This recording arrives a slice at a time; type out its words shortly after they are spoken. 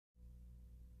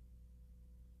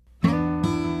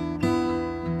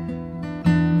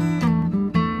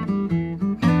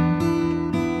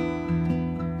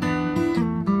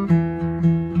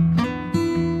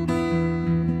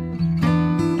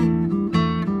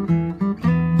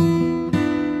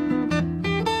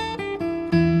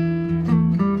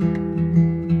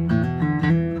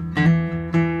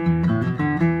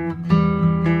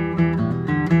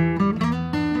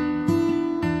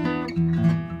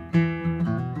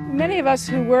Many of us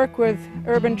who work with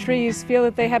urban trees feel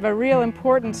that they have a real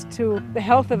importance to the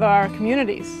health of our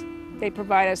communities. They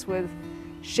provide us with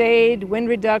shade, wind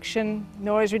reduction,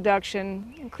 noise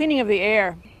reduction, cleaning of the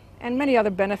air, and many other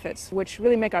benefits which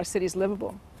really make our cities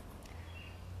livable.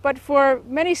 But for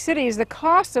many cities, the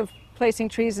cost of placing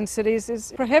trees in cities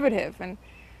is prohibitive, and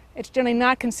it's generally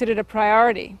not considered a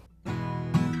priority.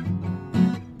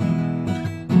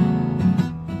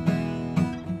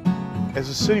 As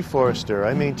a city forester,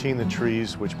 I maintain the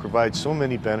trees which provide so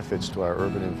many benefits to our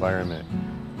urban environment.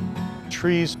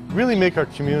 Trees really make our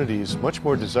communities much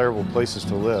more desirable places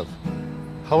to live.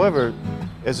 However,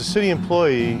 as a city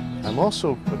employee, I'm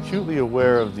also acutely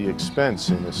aware of the expense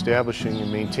in establishing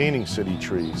and maintaining city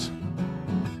trees.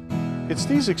 It's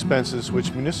these expenses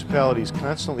which municipalities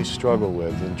constantly struggle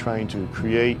with in trying to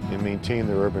create and maintain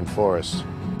their urban forests.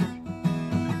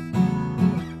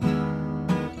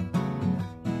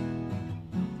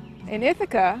 In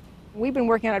Ithaca, we've been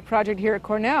working on a project here at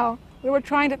Cornell where we're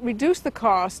trying to reduce the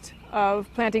cost of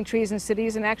planting trees in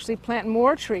cities and actually plant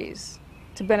more trees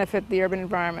to benefit the urban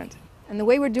environment. And the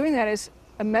way we're doing that is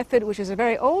a method which is a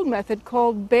very old method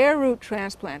called bare root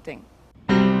transplanting.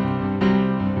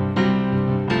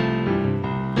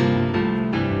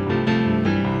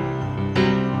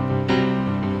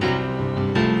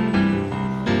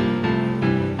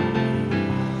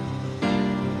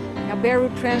 Bare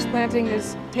root transplanting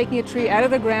is taking a tree out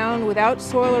of the ground without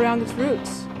soil around its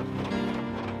roots.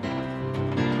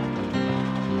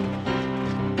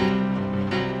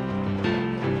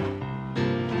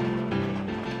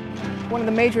 One of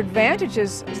the major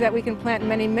advantages is that we can plant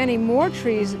many, many more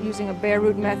trees using a bare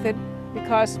root method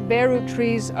because bare root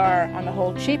trees are, on the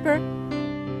whole, cheaper.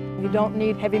 You don't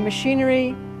need heavy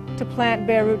machinery to plant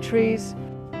bare root trees.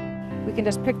 We can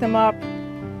just pick them up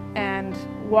and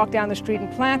walk down the street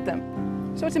and plant them.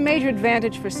 So it's a major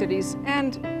advantage for cities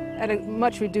and at a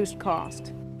much reduced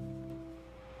cost.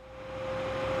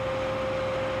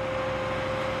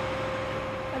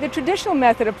 The traditional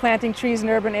method of planting trees in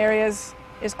urban areas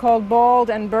is called balled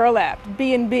and burlapped,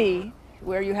 B&B,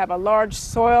 where you have a large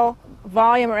soil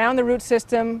volume around the root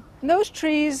system. And those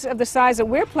trees of the size that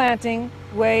we're planting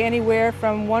weigh anywhere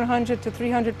from 100 to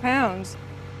 300 pounds.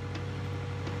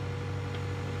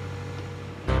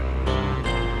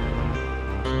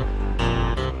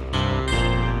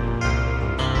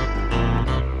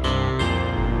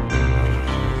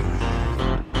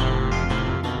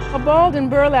 A balled and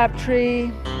burlap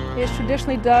tree is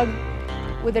traditionally dug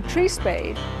with a tree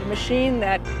spade, a machine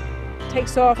that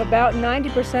takes off about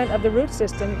 90% of the root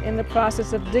system in the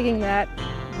process of digging that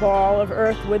ball of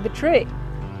earth with the tree.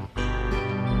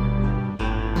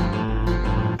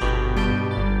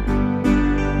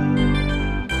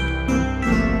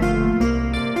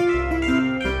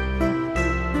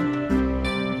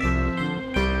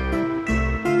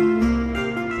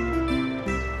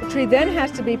 The tree then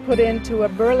has to be put into a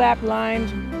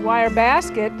burlap-lined wire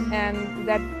basket, and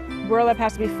that burlap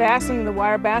has to be fastened, and the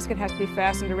wire basket has to be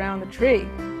fastened around the tree.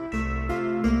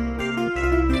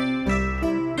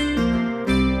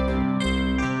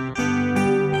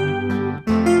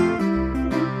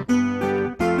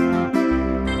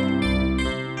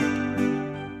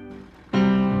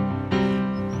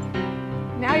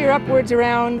 Now you're upwards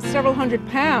around several hundred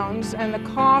pounds, and the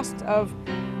cost of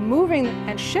moving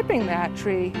and shipping that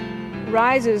tree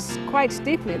rises quite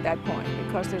steeply at that point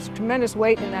because there's tremendous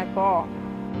weight in that ball.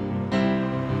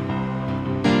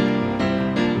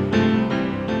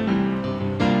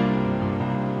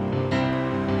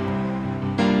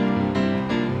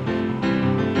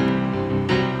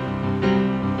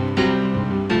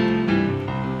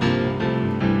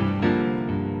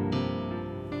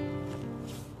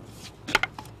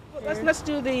 Let's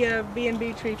do the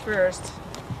B&B tree first.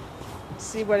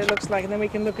 See what it looks like, and then we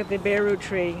can look at the bare root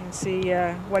tree and see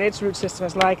what its root system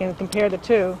is like and compare the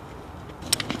two.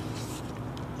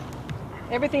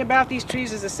 Everything about these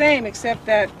trees is the same except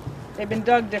that they've been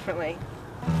dug differently.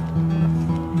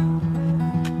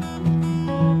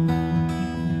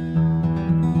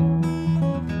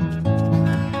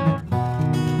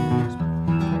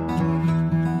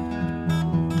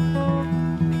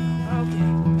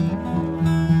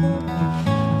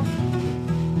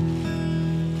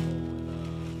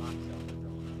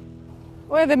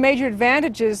 One of the major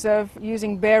advantages of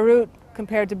using bare root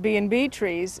compared to B&B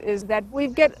trees is that we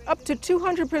get up to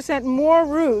 200% more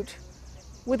root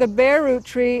with a bare root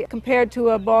tree compared to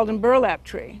a balled and burlap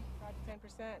tree.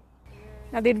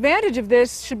 Now the advantage of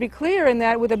this should be clear in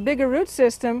that with a bigger root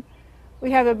system, we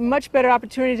have a much better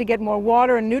opportunity to get more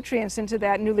water and nutrients into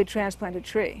that newly transplanted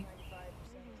tree.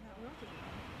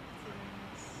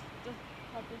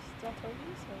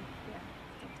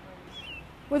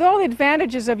 With all the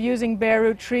advantages of using bare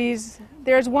root trees,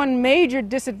 there's one major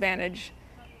disadvantage,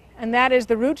 and that is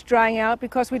the roots drying out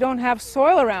because we don't have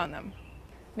soil around them.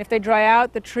 And if they dry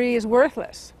out, the tree is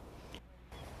worthless.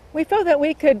 We felt that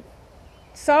we could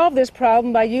solve this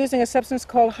problem by using a substance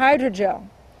called hydrogel.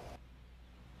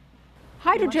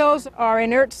 Hydrogels are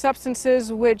inert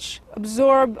substances which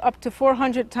absorb up to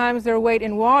 400 times their weight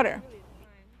in water.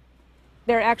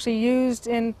 They're actually used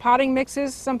in potting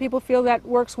mixes. Some people feel that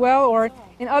works well, or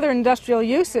in other industrial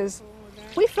uses.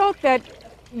 We felt that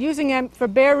using them for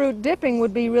bare root dipping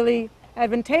would be really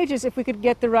advantageous if we could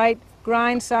get the right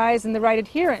grind size and the right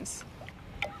adherence.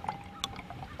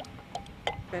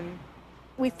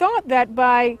 We thought that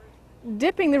by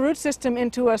dipping the root system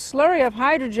into a slurry of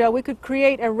hydrogel, we could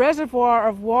create a reservoir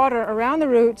of water around the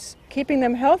roots, keeping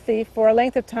them healthy for a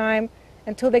length of time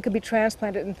until they could be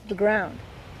transplanted into the ground.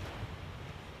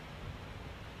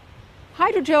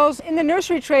 Hydrogels in the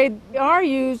nursery trade are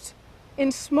used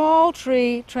in small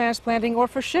tree transplanting or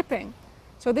for shipping.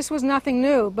 So this was nothing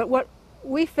new, but what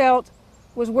we felt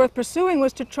was worth pursuing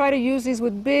was to try to use these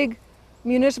with big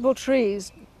municipal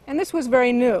trees. And this was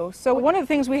very new. So one of the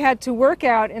things we had to work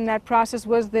out in that process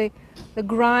was the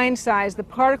grind size, the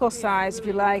particle size, if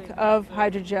you like, of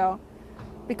hydrogel.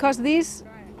 Because these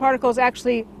particles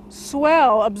actually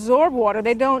swell, absorb water,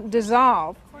 they don't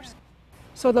dissolve.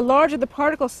 So the larger the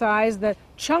particle size, the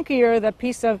chunkier the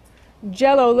piece of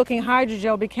jello-looking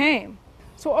hydrogel became.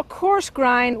 So a coarse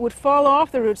grind would fall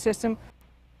off the root system,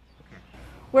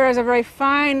 whereas a very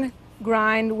fine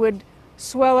grind would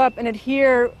swell up and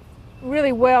adhere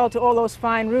really well to all those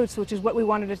fine roots, which is what we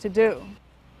wanted it to do.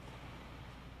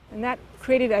 And that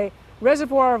created a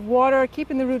reservoir of water,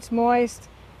 keeping the roots moist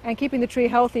and keeping the tree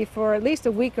healthy for at least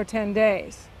a week or 10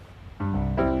 days.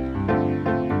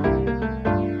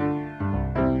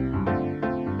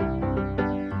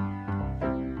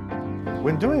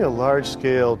 When doing a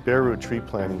large-scale bare root tree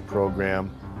planting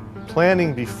program,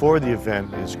 planning before the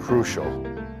event is crucial.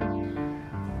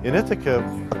 In Ithaca,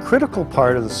 a critical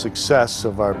part of the success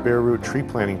of our bare root tree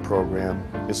planting program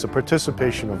is the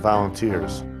participation of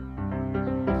volunteers.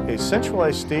 A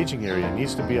centralized staging area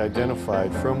needs to be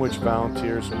identified from which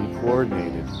volunteers will be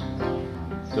coordinated.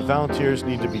 The volunteers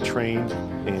need to be trained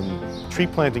in tree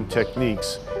planting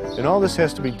techniques, and all this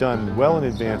has to be done well in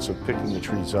advance of picking the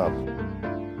trees up.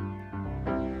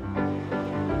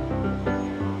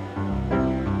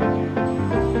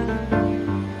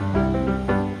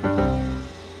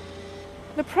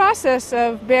 The process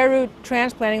of bare root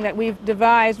transplanting that we've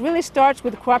devised really starts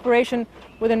with cooperation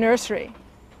with a nursery.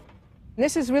 And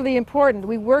this is really important.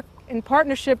 We work in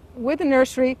partnership with the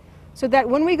nursery so that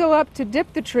when we go up to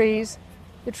dip the trees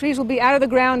will be out of the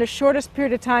ground as shortest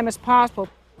period of time as possible,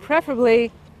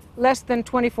 preferably less than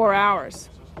 24 hours.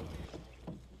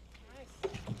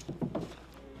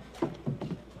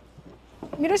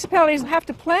 Municipalities have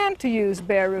to plan to use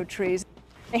bare root trees.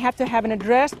 They have to have an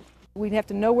address. We have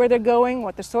to know where they're going,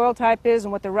 what the soil type is,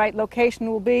 and what the right location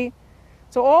will be.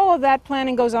 So all of that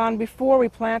planning goes on before we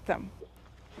plant them.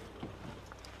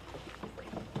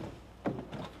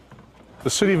 The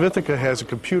City of Ithaca has a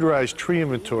computerized tree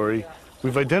inventory.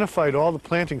 We've identified all the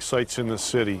planting sites in the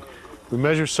city. We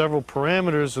measure several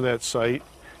parameters of that site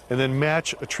and then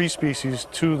match a tree species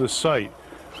to the site.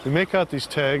 We make out these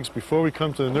tags before we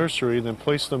come to the nursery and then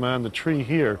place them on the tree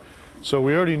here, so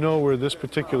we already know where this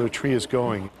particular tree is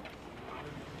going.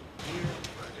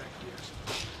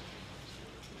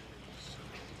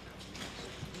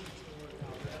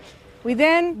 We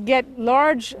then get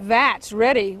large vats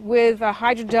ready with a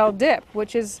hydrogel dip,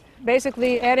 which is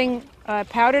basically adding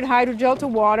powdered hydrogel to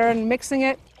water and mixing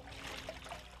it.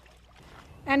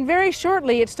 And very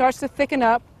shortly it starts to thicken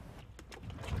up.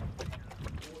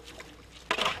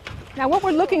 Now what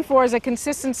we're looking for is a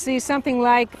consistency something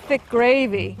like thick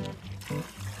gravy.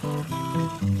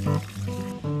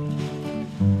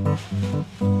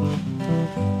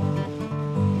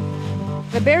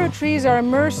 The bare root trees are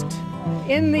immersed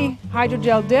in the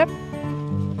hydrogel dip.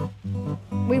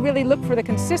 We really look for the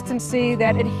consistency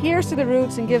that adheres to the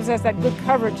roots and gives us that good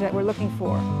coverage that we're looking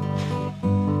for.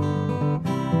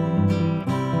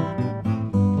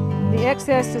 The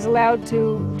excess is allowed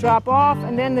to drop off,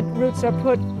 and then the roots are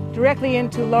put directly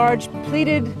into large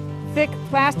pleated, thick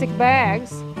plastic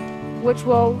bags, which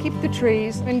will keep the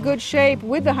trees in good shape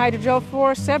with the hydrogel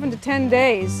for 7 to 10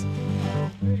 days.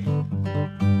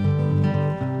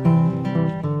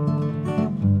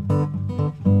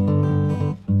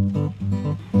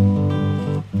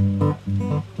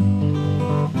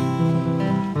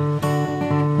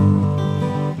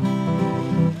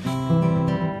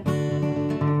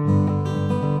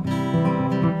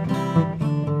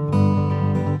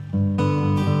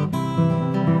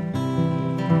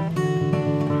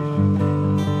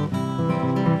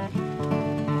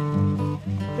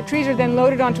 are then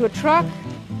loaded onto a truck,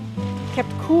 kept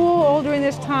cool all during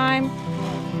this time,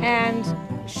 and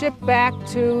shipped back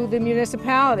to the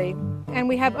municipality. And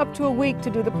we have up to a week to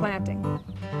do the planting.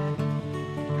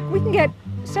 We can get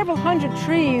several hundred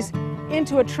trees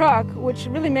into a truck, which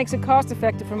really makes it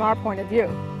cost-effective from our point of view.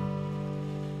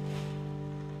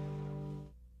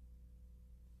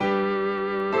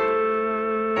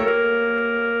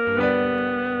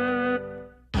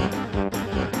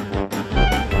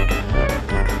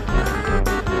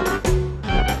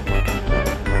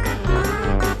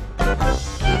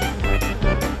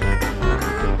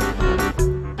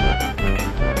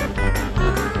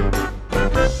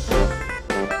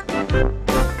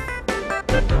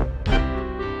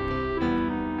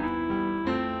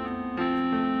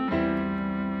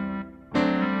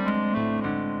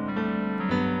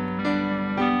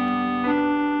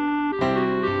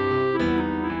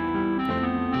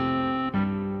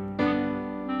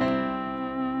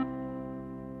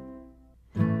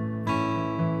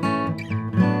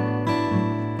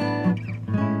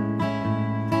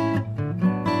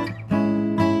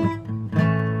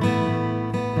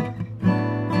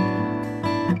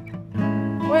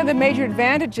 One of the major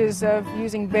advantages of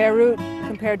using bare root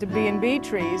compared to B&B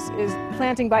trees is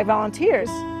planting by volunteers.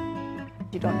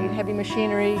 You don't need heavy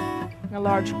machinery and a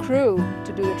large crew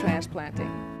to do the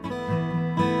transplanting.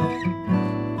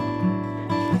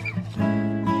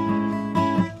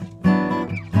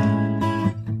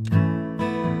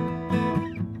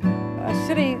 A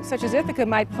city such as Ithaca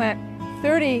might plant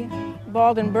 30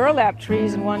 Baldwin burlap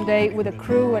trees in one day with a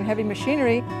crew and heavy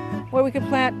machinery, where we could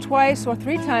plant twice or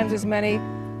 3 times as many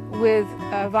with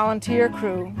a volunteer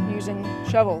crew using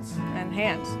shovels and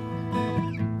hands.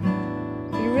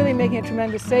 You're really making a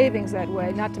tremendous savings that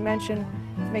way, not to mention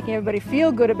making everybody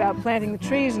feel good about planting the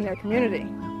trees in their community.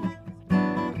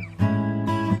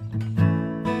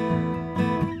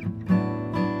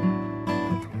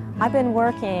 I've been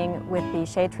working with the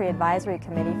Shade Tree Advisory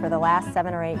Committee for the last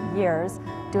 7 or 8 years,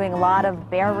 doing a lot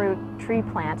of bare root tree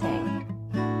planting.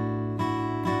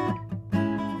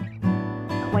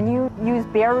 When you use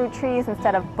bare root trees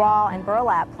instead of ball and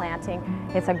burlap planting,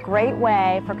 it's a great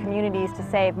way for communities to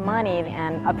save money,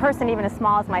 and a person even as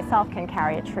small as myself can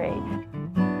carry a tree.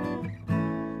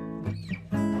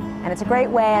 And it's a great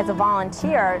way as a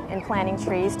volunteer in planting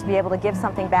trees to be able to give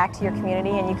something back to your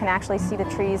community, and you can actually see the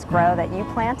trees grow that you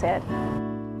planted.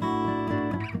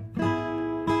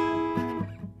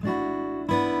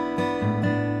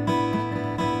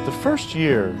 The first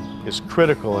year is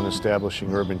critical in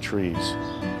establishing urban trees.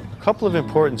 A couple of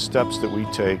important steps that we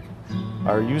take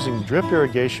are using drip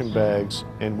irrigation bags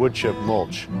and wood chip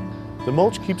mulch. The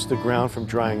mulch keeps the ground from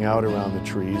drying out around the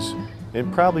trees,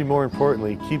 and probably more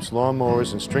importantly, keeps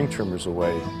lawnmowers and string trimmers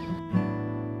away.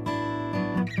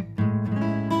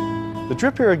 The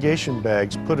drip irrigation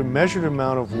bags put a measured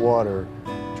amount of water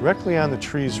directly on the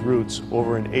tree's roots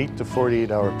over an 8 to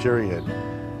 48-hour period.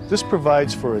 This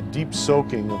provides for a deep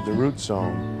soaking of the root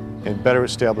zone and better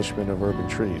establishment of urban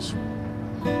trees.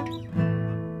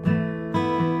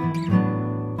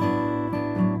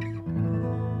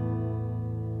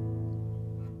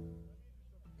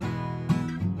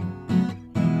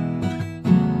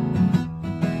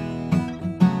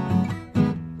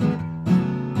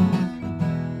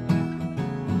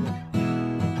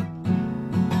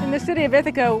 In the city of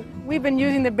Ithaca, we've been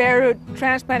using the bare root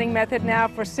transplanting method now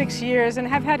for 6 years and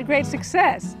have had great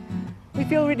success. We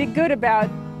feel really good about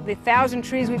the 1,000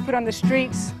 trees we put on the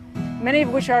streets, many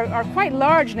of which are quite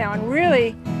large now and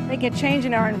really making a change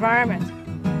in our environment.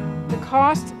 The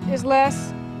cost is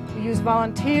less, we use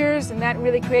volunteers, and that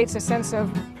really creates a sense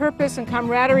of purpose and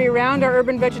camaraderie around our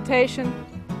urban vegetation.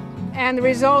 And the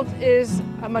result is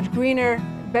a much greener,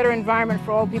 better environment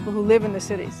for all people who live in the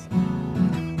cities.